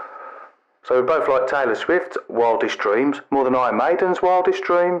 So we both like Taylor Swift's Wildest Dreams more than Iron Maiden's Wildest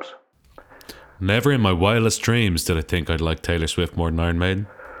Dreams. Never in my wildest dreams did I think I'd like Taylor Swift more than Iron Maiden.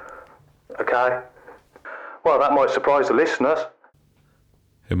 Okay. Well, that might surprise the listeners.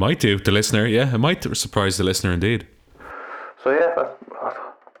 It might do, the listener, yeah. It might surprise the listener indeed. So yeah,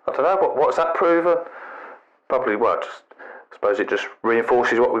 I don't know, what's that proven? Probably, well, I suppose it just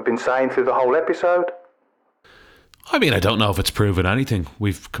reinforces what we've been saying through the whole episode. I mean, I don't know if it's proven anything.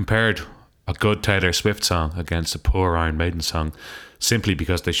 We've compared a good Taylor Swift song against a poor Iron Maiden song simply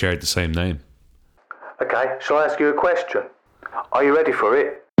because they shared the same name. Okay, shall I ask you a question? Are you ready for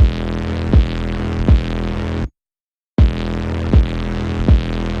it?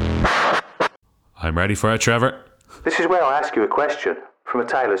 I'm ready for it, Trevor. This is where I ask you a question from a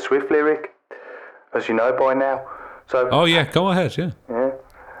Taylor Swift lyric, as you know by now. So. Oh yeah, go ahead, yeah. Yeah.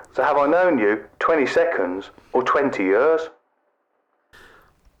 So have I known you 20 seconds or 20 years?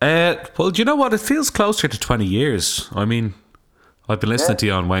 Well, do you know what? It feels closer to 20 years. I mean, I've been listening to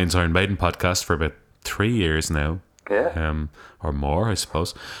you on Wayne's Iron Maiden podcast for about 3 years now. Yeah. Or more, I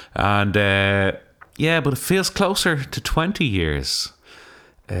suppose. And yeah, but it feels closer to 20 years.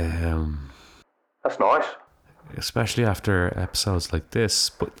 That's nice. Especially after episodes like this.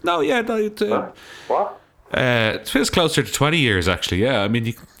 But no, yeah, no. What? It feels closer to 20 years, actually. Yeah, I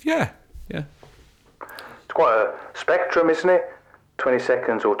mean, yeah. It's quite a spectrum, isn't it? 20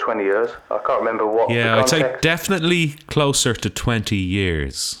 seconds or 20 years. I can't remember what. Yeah, the I'd say context. definitely closer to 20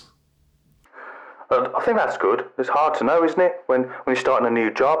 years. I think that's good. It's hard to know, isn't it? When you're starting a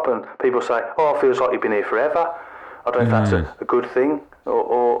new job and people say, "Oh, it feels like you've been here forever." I don't know if that's a good thing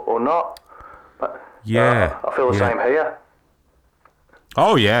or not. But Yeah, I feel the same here.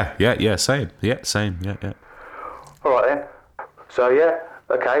 Oh yeah, same. Yeah, same. Yeah. All right then. So yeah,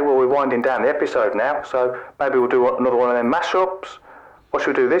 okay. Well, we're winding down the episode now. So maybe we'll do another one of them mashups. What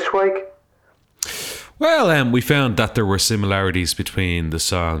should we do this week? Well, we found that there were similarities between the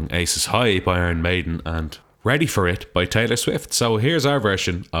song Aces High by Iron Maiden and Ready for It by Taylor Swift. So here's our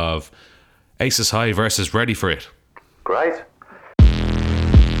version of Aces High versus Ready for It. Great.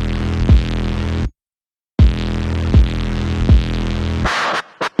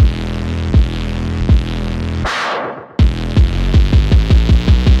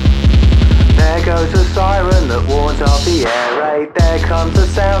 There goes a siren that warns of the air raid. There comes the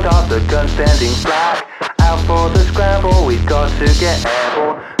sound of the gun standing flat. Out for the scramble, we've got to get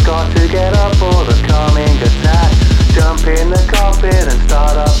airborne. Got to get up for the coming attack. Jump in the cockpit and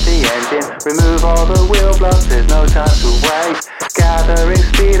start up the engine. Remove all the wheel blocks, there's no time to waste. Gathering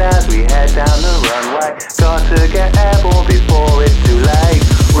speed as we head down the runway. Got to get airborne before it's too late.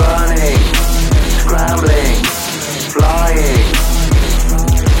 Running, scrambling, flying,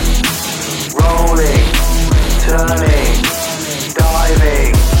 rolling, turning,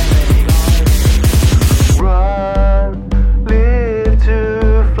 diving. Run, live to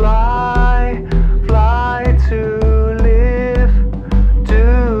fly, fly to live,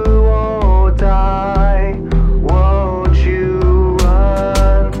 do or die. Won't you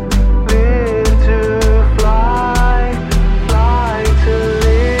run, live to fly, fly to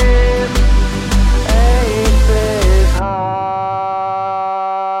live. Aces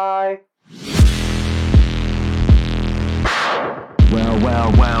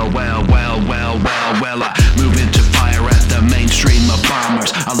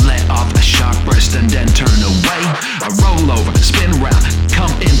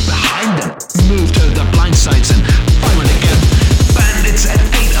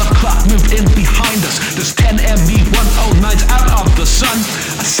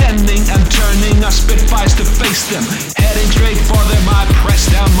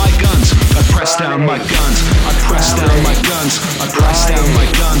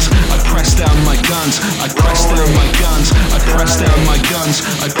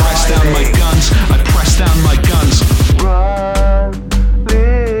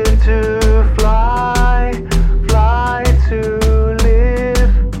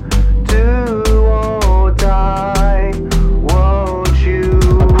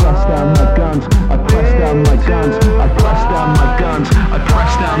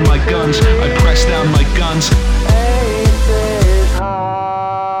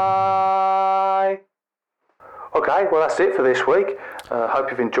Okay, well that's it for this week.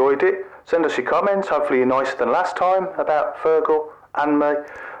 Hope you've enjoyed it. Send us your comments. Hopefully you're nicer than last time about Fearghal and me.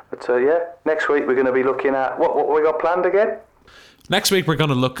 But next week we're going to be looking at what we got planned again. Next week we're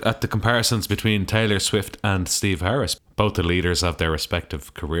going to look at the comparisons between Taylor Swift and Steve Harris, both the leaders of their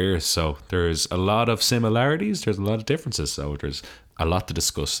respective careers. So there's a lot of similarities, there's a lot of differences, so there's a lot to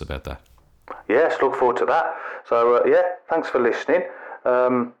discuss about that. Yes, look forward to that. So thanks for listening.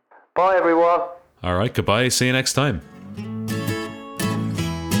 Bye everyone. All right, goodbye, see you next time.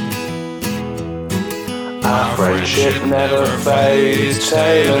 Our friendship never fades,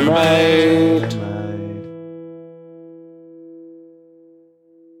 tailor-made.